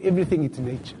you gave everything its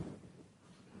nature.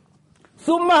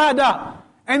 Thumma hada,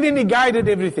 and then He guided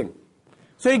everything.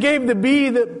 So He gave the bee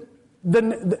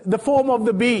the form of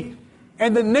the bee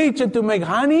and the nature to make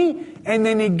honey, and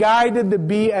then He guided the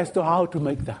bee as to how to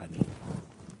make the honey.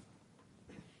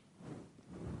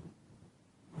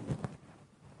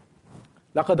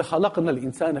 لَقَدْ خَلَقْنَا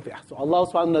الْإِنسَانَ فِي أَحْسَنِ. Allah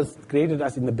subhanahu wa ta'ala has created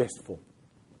us in the best form.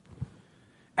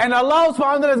 And Allah subhanahu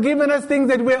wa ta'ala has given us things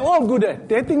that we're all good at.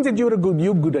 There are things that you're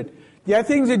good at. There are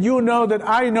things that you know that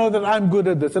I'm good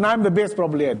at this, and I'm the best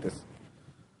probably at this.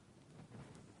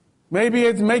 Maybe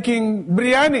it's making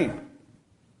biryani.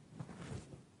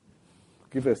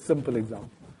 Give a simple example.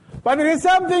 But there is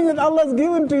something that Allah has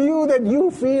given to you that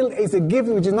you feel is a gift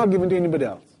which is not given to anybody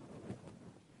else.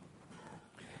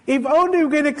 If only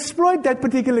we can exploit that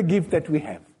particular gift that we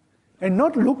have and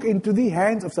not look into the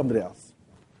hands of somebody else.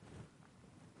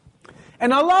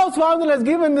 And Allah subhanahu wa ta'ala has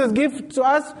given this gift to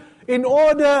us in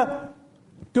order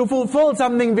to fulfill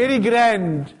something very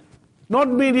grand, not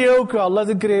mediocre. Allah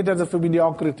hasn't created us for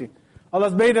mediocrity. Allah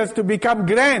has made us to become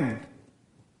grand.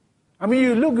 I mean,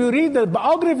 you read the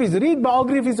biographies, read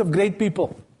biographies of great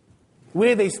people,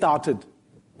 where they started.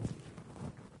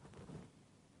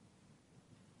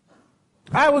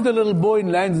 I was a little boy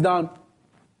in Lansdowne.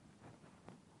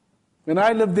 When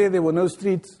I lived there were no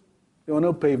streets, there were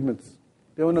no pavements,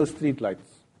 there were no street lights.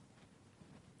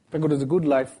 Thank God it was a good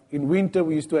life. In winter,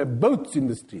 we used to have boats in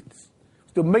the streets. We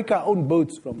used to make our own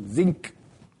boats from zinc.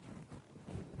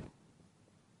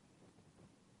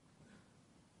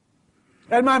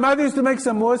 And my mother used to make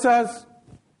samosas.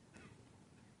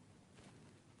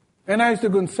 And I used to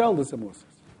go and sell the samosas.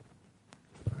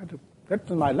 That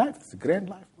was my life. It's a grand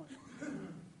life.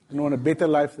 I don't want a better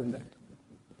life than that.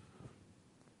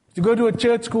 To go to a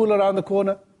church school around the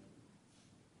corner.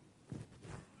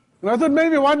 And I thought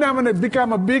maybe one day I'm going to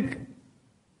become a big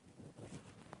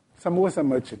samosa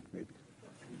merchant, maybe.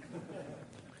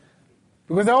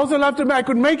 Because I also loved to I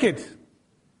could make it.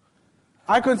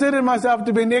 I considered myself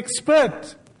to be an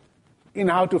expert in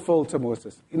how to fold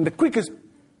samosas in the quickest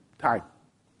time.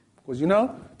 Because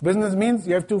business means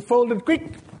you have to fold it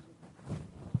quick.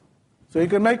 So you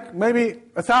can make maybe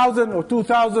 1,000 or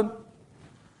 2,000.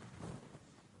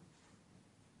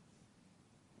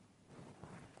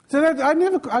 So that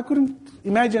I couldn't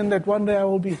imagine that one day I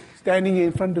will be standing here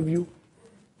in front of you.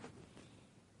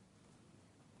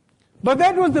 But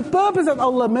that was the purpose that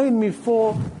Allah made me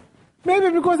for.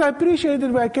 Maybe because I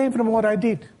appreciated where I came from and what I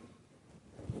did.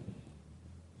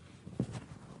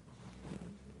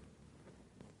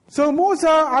 So Musa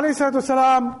alayhi salatu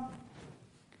wasalam,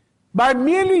 by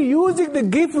merely using the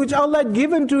gift which Allah had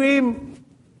given to him,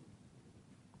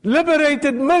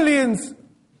 liberated millions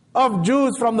of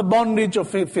Jews from the bondage of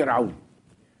Fir'aun.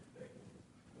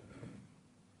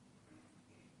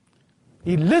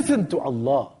 He listened to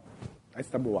Allah.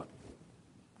 That's number one.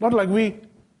 Not like we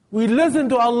listen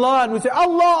to Allah and we say,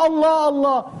 Allah, Allah,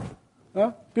 Allah.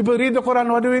 Huh? People read the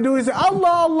Quran, what do? We say, Allah,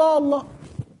 Allah, Allah.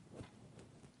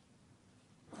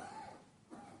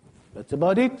 That's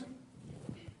about it.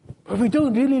 But we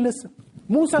don't really listen.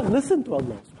 Musa listened to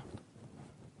Allah.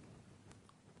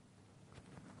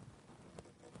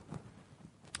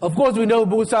 Of course, we know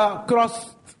Musa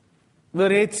crossed the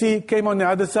Red Sea, came on the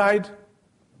other side,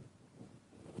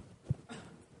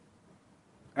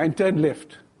 and turned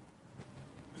left.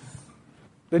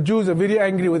 The Jews are very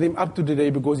angry with him up to today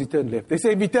because he turned left. They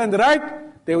say if he turned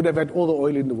right, they would have had all the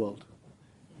oil in the world.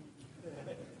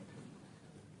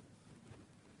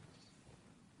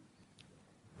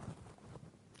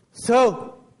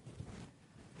 So,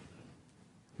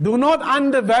 do not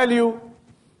undervalue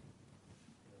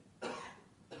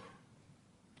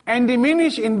and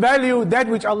diminish in value that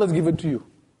which Allah has given to you,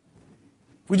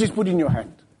 which is put in your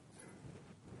hand.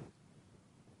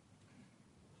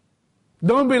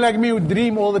 Don't be like me who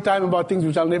dream all the time about things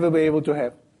which I'll never be able to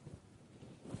have.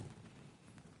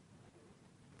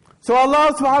 So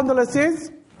Allah subhanahu wa ta'ala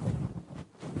says,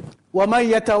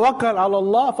 وَمَنْ يَتَوَكَّلْ عَلَى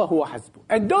اللَّهِ فَهُوَ حَسْبُهُ.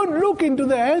 And don't look into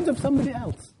the hands of somebody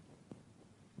else.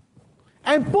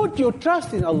 And put your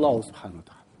trust in Allah subhanahu wa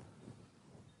ta'ala.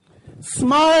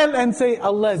 Smile and say,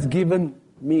 Allah has given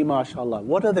me, mashallah.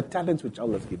 What are the talents which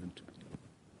Allah has given to me?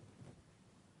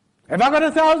 Have I got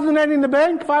 1,000 in the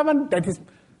bank? 500?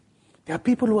 There are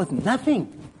people who have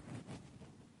nothing.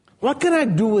 What can I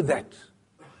do with that?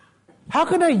 How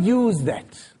can I use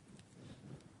that?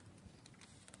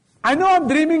 I know I'm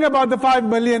dreaming about the 5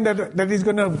 million that is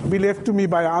going to be left to me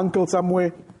by an uncle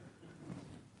somewhere.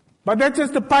 But that's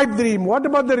just a pipe dream. What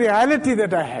about the reality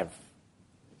that I have?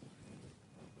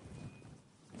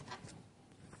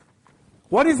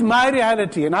 What is my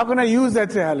reality and how can I use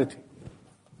that reality?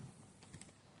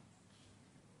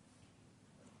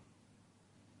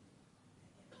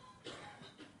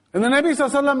 And the Nabi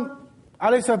sallallahu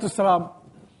alayhi wasallam,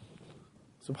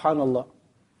 subhanallah,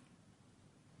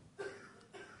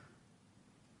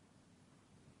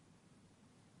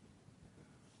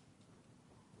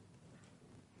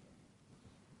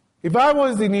 if I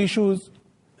was in his shoes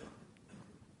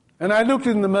and I looked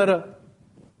in the mirror,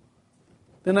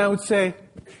 then I would say,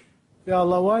 Ya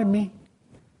Allah, why me?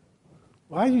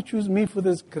 Why did you choose me for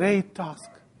this great task?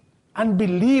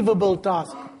 Unbelievable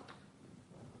task.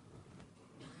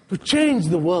 To change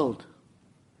the world.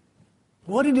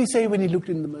 What did he say when he looked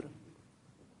in the mirror?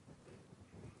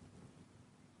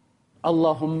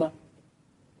 Allahumma.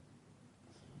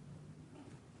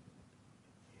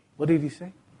 What did he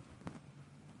say?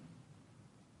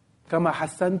 Kama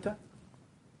hassanta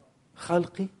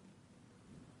khalqi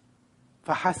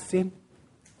fahassin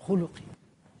khuluqi.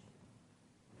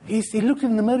 He looked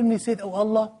in the mirror and he said, Oh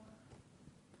Allah,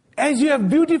 as you have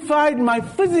beautified my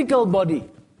physical body,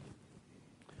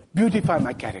 beautify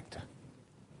my character.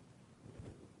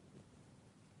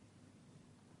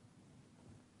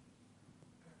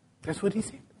 That's what he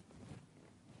said.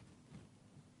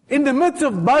 In the midst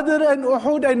of Badr and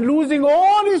Uhud and losing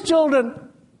all his children,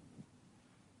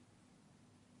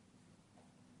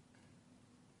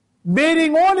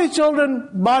 burying all his children,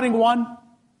 barring one,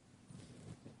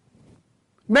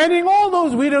 marrying all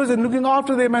those widows and looking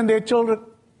after them and their children.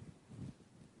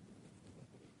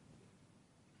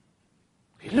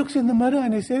 He looks in the mirror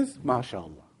and he says,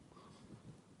 MashaAllah,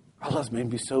 Allah's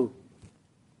made me so.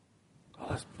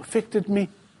 Allah's perfected me.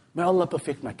 May Allah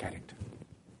perfect my character.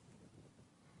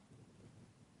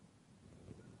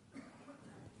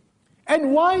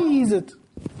 And why is it?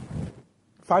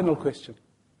 Final question.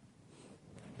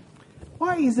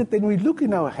 Why is it that we look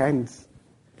in our hands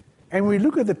and we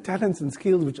look at the talents and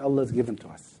skills which Allah has given to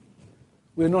us,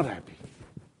 we're not happy?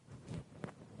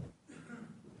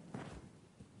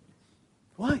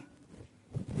 Why?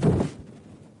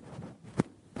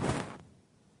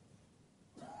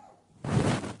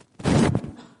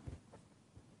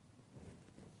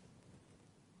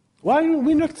 Why are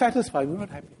we not satisfied? We're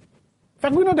not happy. In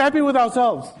fact, we're not happy with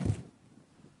ourselves.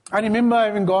 I remember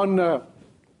having gone,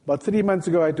 about 3 months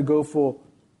ago, I had to go for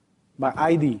my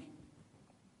ID.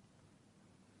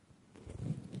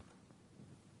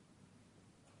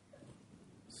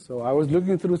 So I was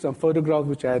looking through some photographs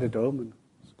which I had at home, and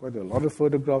there's quite a lot of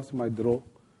photographs in my drawer.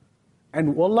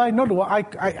 And wallahi,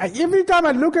 every time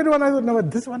I look at one, I thought, no,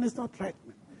 this one is not right.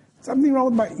 Something wrong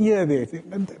with my ear there.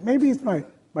 Maybe it's my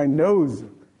nose.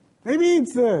 Maybe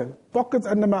it's the pockets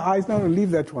under my eyes. No, leave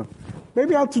that one.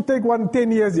 Maybe I'll take one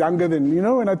 10 years younger than,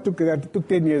 when I took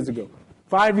 10 years ago,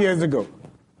 5 years ago.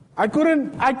 I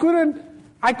couldn't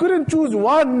choose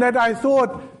one that I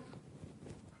thought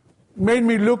made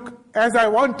me look as I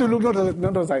want to look,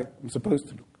 not as I'm supposed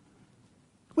to look.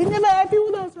 We're never happy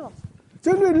with ourselves.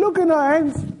 So when we look in our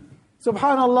hands,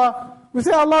 subhanallah, we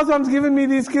say, Allah's given me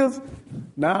these skills.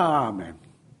 Nah, man.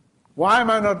 Why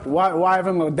haven't I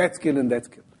got that skill and that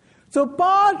skill? So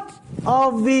part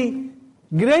of the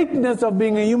greatness of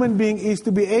being a human being is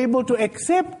to be able to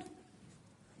accept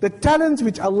the talents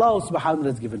which Allah subhanahu wa ta'ala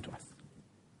has given to us.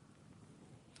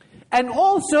 And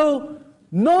also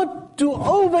not to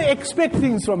over-expect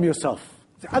things from yourself.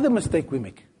 It's the other mistake we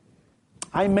make.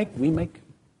 We make.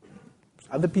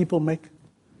 Other people make.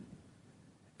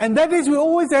 And that is we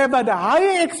always have a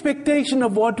higher expectation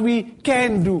of what we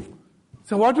can do.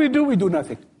 So what we do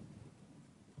nothing.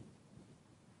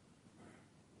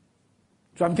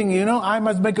 So I'm thinking, I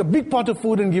must make a big pot of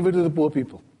food and give it to the poor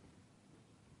people.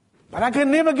 But I can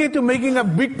never get to making a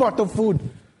big pot of food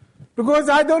because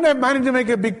I don't have money to make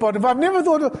a big pot. If I've never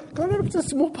thought of, can't I make a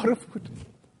small pot of food,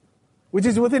 which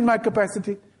is within my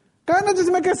capacity? Can't I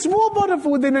just make a small pot of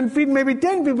food then and feed maybe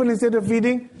 10 people instead of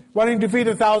wanting to feed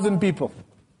 1,000 people?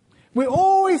 We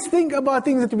always think about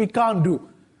things that we can't do.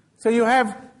 So you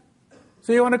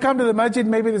want to come to the masjid,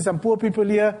 maybe there's some poor people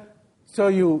here, so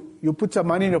you put some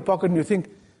money in your pocket and you think,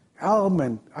 oh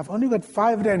man, I've only got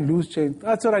 5 rand loose change.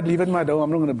 That's all right, leave it in my door,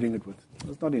 I'm not going to bring it with.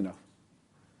 That's not enough.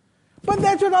 But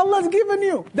that's what Allah's given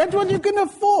you. That's what you can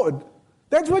afford.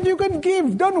 That's what you can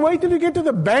give. Don't wait till you get to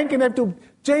the bank and have to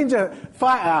change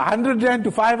 100 rand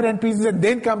to 5 rand pieces and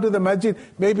then come to the masjid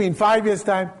maybe in 5 years'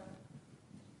 time.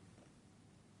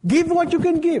 Give what you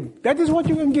can give. That is what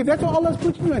you can give. That's what Allah has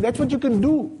put in you. That's what you can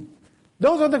do.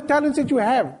 Those are the talents that you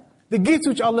have. The gifts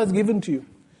which Allah has given to you.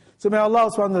 So may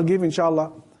Allah subhanahu wa ta'ala give,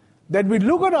 inshallah, that we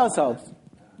look at ourselves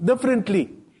differently.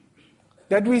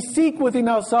 That we seek within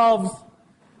ourselves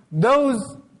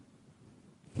those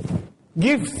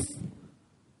gifts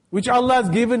which Allah has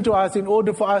given to us in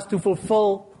order for us to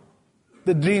fulfill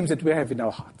the dreams that we have in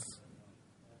our hearts.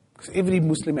 Because every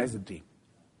Muslim has a dream.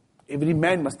 Every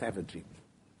man must have a dream.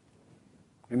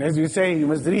 And as we say, you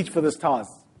must reach for the stars.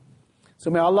 So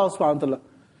may Allah subhanahu wa ta'ala.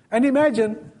 And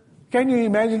imagine, can you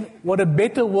imagine what a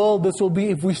better world this will be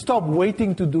if we stop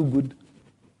waiting to do good?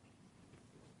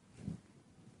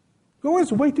 We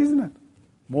always wait, isn't it?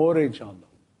 More inshallah.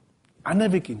 Ander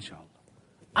week inshallah.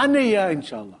 Ander jaar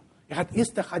inshallah. Jy gaan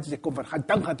eerste gaan jy kom van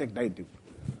dan gaan ek dit doen.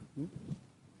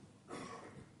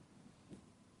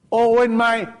 Or when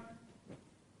my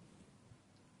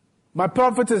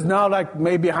profit is now like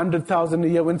maybe 100,000 a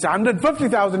year, when it's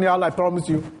 150,000 a year, I promise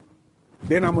you,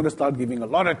 then I'm going to start giving a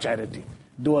lot of charity,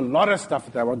 do a lot of stuff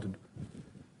that I want to do.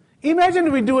 Imagine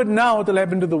if we do it now, what will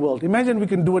happen to the world. Imagine we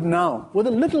can do it now with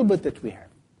a little bit that we have.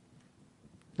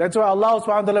 That's why Allah subhanahu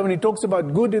wa ta'ala, when He talks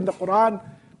about good in the Quran,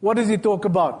 what does He talk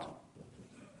about?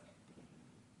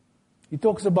 He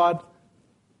talks about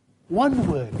one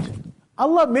word.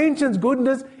 Allah mentions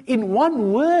goodness in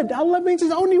one word. Allah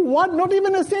mentions only one, not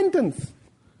even a sentence.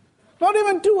 Not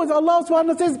even two. As Allah subhanahu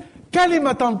wa ta'ala says,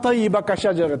 kalimatan tayyiba ka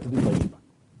shajaratin tayyiba.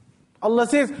 Allah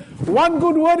says, one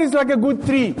good word is like a good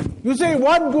tree. You say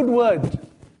one good word.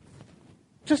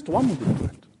 Just one good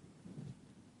word.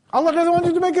 Allah doesn't want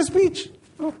you to make a speech.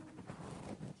 No.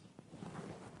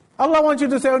 Allah wants you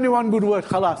to say only one good word.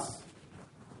 Khalas.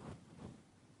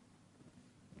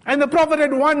 And the Prophet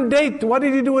had one date. What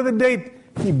did he do with the date?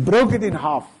 He broke it in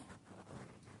half.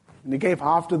 And he gave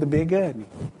half to the beggar. And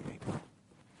he ate it.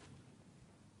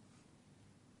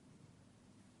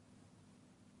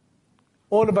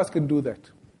 All of us can do that.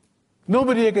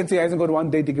 Nobody here can say he hasn't got one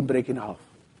date he can break in half.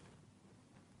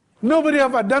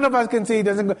 None of us can say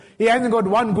he hasn't got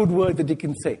one good word that he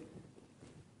can say.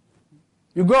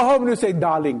 You go home and you say,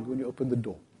 darling, when you open the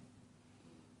door.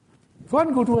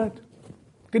 One good word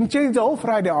can change the whole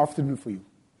Friday afternoon for you.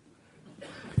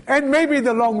 And maybe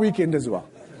the long weekend as well.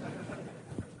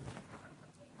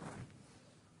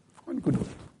 One good word.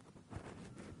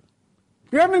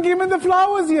 You haven't given the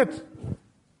flowers yet.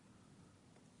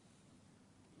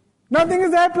 Nothing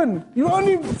has happened. You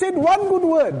only said one good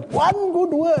word. One good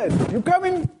word. You come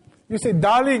in, you say,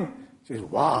 darling. She says,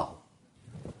 wow.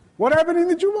 What happened in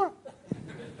the Jumuah?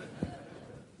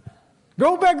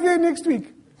 Go back there next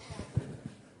week.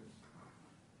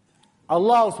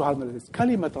 Allah subhanahu wa ta'ala says,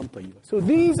 kalimatan tayyiba. So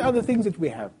these are the things that we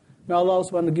have. May Allah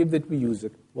subhanahu wa ta'ala give that we use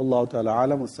it. Wallahu ta'ala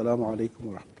alam. Wassalamu alaikum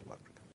wa rahmatullahi.